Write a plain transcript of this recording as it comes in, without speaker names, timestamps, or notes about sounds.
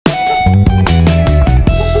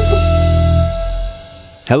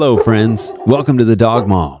Hello friends, welcome to the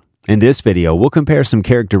Dogmal. In this video, we'll compare some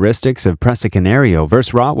characteristics of Presa Canario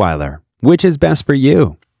vs Rottweiler. Which is best for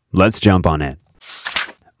you? Let's jump on it.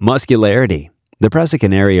 Muscularity. The Presa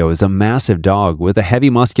Canario is a massive dog with a heavy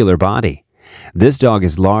muscular body. This dog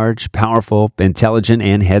is large, powerful, intelligent,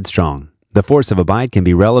 and headstrong. The force of a bite can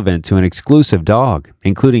be relevant to an exclusive dog,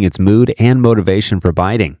 including its mood and motivation for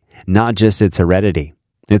biting, not just its heredity.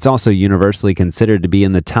 It's also universally considered to be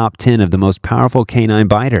in the top 10 of the most powerful canine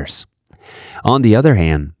biters. On the other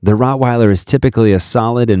hand, the Rottweiler is typically a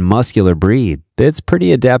solid and muscular breed that's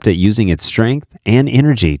pretty adept at using its strength and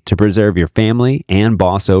energy to preserve your family and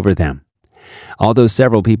boss over them. Although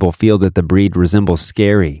several people feel that the breed resembles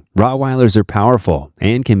scary, Rottweilers are powerful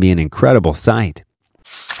and can be an incredible sight.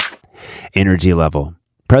 Energy level.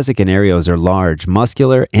 Presa Canarios are large,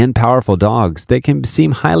 muscular, and powerful dogs that can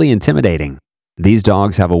seem highly intimidating. These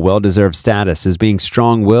dogs have a well-deserved status as being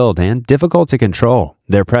strong-willed and difficult to control.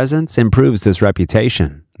 Their presence improves this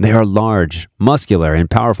reputation. They are large, muscular, and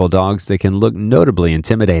powerful dogs that can look notably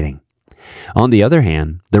intimidating. On the other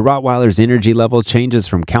hand, the Rottweiler's energy level changes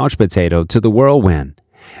from couch potato to the whirlwind.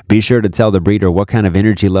 Be sure to tell the breeder what kind of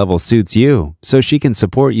energy level suits you so she can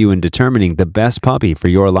support you in determining the best puppy for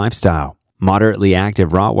your lifestyle. Moderately active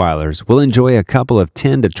Rottweilers will enjoy a couple of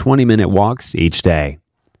 10 to 20-minute walks each day.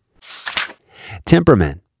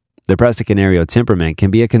 Temperament. The Presa Canario temperament can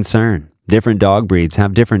be a concern. Different dog breeds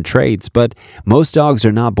have different traits, but most dogs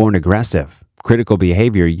are not born aggressive. Critical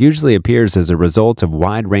behavior usually appears as a result of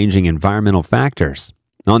wide-ranging environmental factors.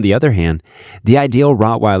 On the other hand, the ideal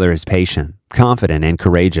Rottweiler is patient, confident, and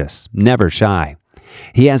courageous, never shy.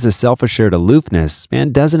 He has a self-assured aloofness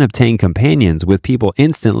and doesn't obtain companions with people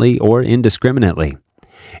instantly or indiscriminately.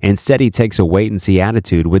 Instead, he takes a wait-and-see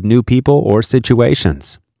attitude with new people or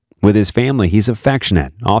situations. With his family, he's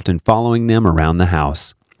affectionate, often following them around the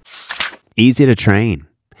house. Easy to train.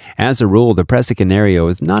 As a rule, the Presa Canario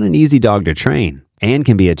is not an easy dog to train and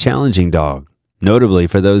can be a challenging dog. Notably,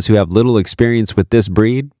 for those who have little experience with this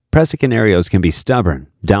breed, Presa Canarios can be stubborn,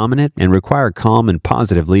 dominant, and require calm and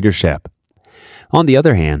positive leadership. On the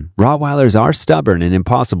other hand, Rottweilers are stubborn and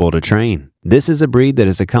impossible to train. This is a breed that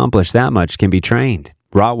has accomplished that much can be trained.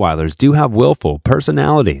 Rottweilers do have willful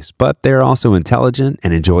personalities, but they're also intelligent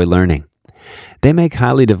and enjoy learning. They make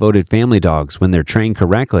highly devoted family dogs when they're trained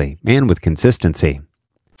correctly and with consistency.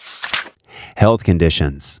 Health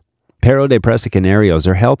conditions. Perro de Presa Canarios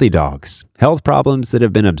are healthy dogs. Health problems that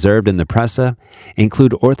have been observed in the Presa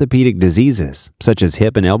include orthopedic diseases such as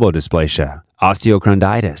hip and elbow dysplasia,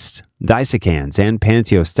 osteochondritis, dissecans, and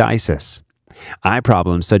pantiostitis. Eye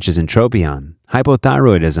problems such as entropion,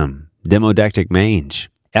 hypothyroidism, demodectic mange,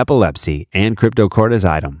 epilepsy, and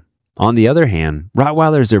cryptocorticism. On the other hand,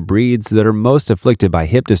 Rottweilers are breeds that are most afflicted by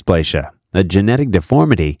hip dysplasia, a genetic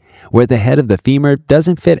deformity where the head of the femur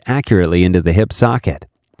doesn't fit accurately into the hip socket.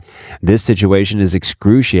 This situation is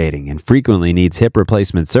excruciating and frequently needs hip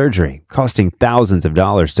replacement surgery, costing thousands of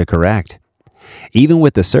dollars to correct. Even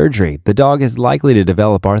with the surgery, the dog is likely to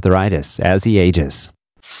develop arthritis as he ages.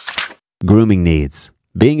 Grooming needs.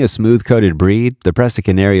 Being a smooth-coated breed, the Presa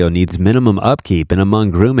Canario needs minimum upkeep and among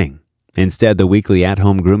grooming. Instead, the weekly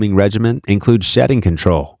at-home grooming regimen includes shedding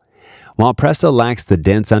control. While Presa lacks the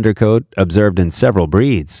dense undercoat observed in several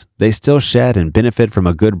breeds, they still shed and benefit from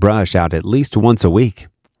a good brush out at least once a week.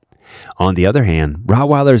 On the other hand,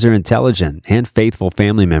 Rottweilers are intelligent and faithful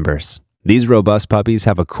family members. These robust puppies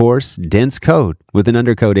have a coarse, dense coat with an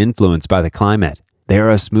undercoat influenced by the climate. They are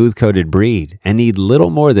a smooth-coated breed and need little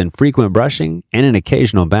more than frequent brushing and an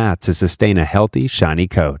occasional bath to sustain a healthy, shiny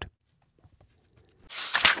coat.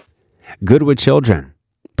 Good with children.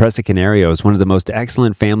 Presa Canario is one of the most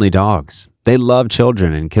excellent family dogs. They love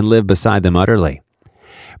children and can live beside them utterly.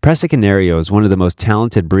 Presa Canario is one of the most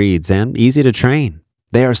talented breeds and easy to train.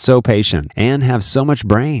 They are so patient and have so much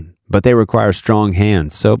brain, but they require strong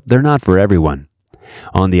hands, so they're not for everyone.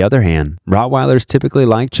 On the other hand, Rottweilers typically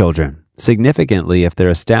like children, significantly if they're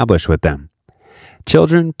established with them.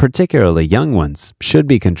 Children, particularly young ones, should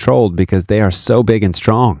be controlled because they are so big and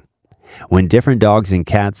strong. When different dogs and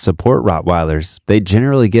cats support Rottweilers, they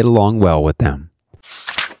generally get along well with them.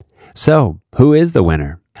 So, who is the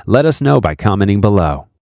winner? Let us know by commenting below.